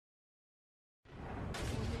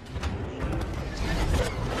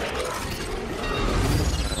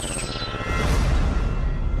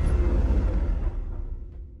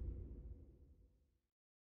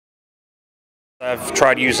I've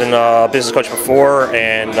tried using Business Coach before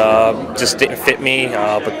and just didn't fit me,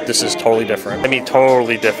 but this is totally different. I mean,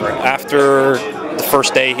 totally different. After the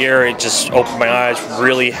first day here, it just opened my eyes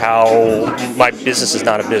really how my business is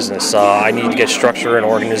not a business. I need to get structure and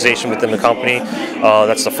organization within the company.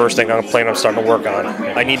 That's the first thing I'm planning on starting to work on.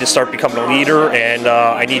 I need to start becoming a leader, and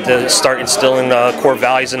I need to start instilling core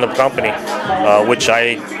values in the company, which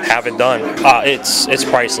I haven't done. It's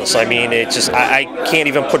priceless. I mean, I can't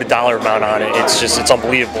even put a dollar amount on it. It's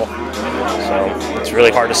unbelievable. So it's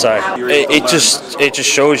really hard to say. It just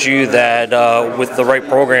shows you that with the right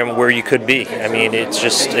program where you could be. I mean,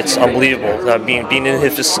 it's unbelievable. Being in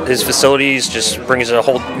his facilities just brings a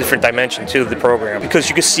whole different dimension to the program, because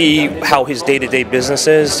you can see how his day-to-day business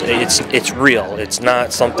is. It's real. It's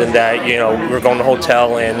not something that we're going to a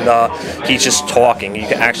hotel and he's just talking. You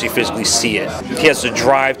can actually physically see it. He has the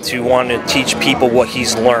drive to want to teach people what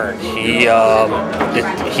he's learned.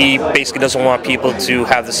 He basically doesn't want people to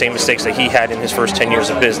have the same mistakes that he had in his first 10 years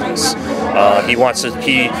of business. He wants to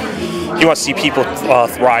see people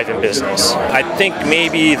thrive in business. I think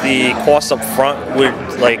maybe the cost up front would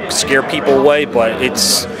scare people away, but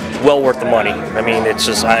it's well worth the money. I mean,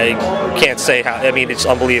 I can't say how. I mean, it's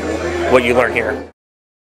unbelievable what you learn here.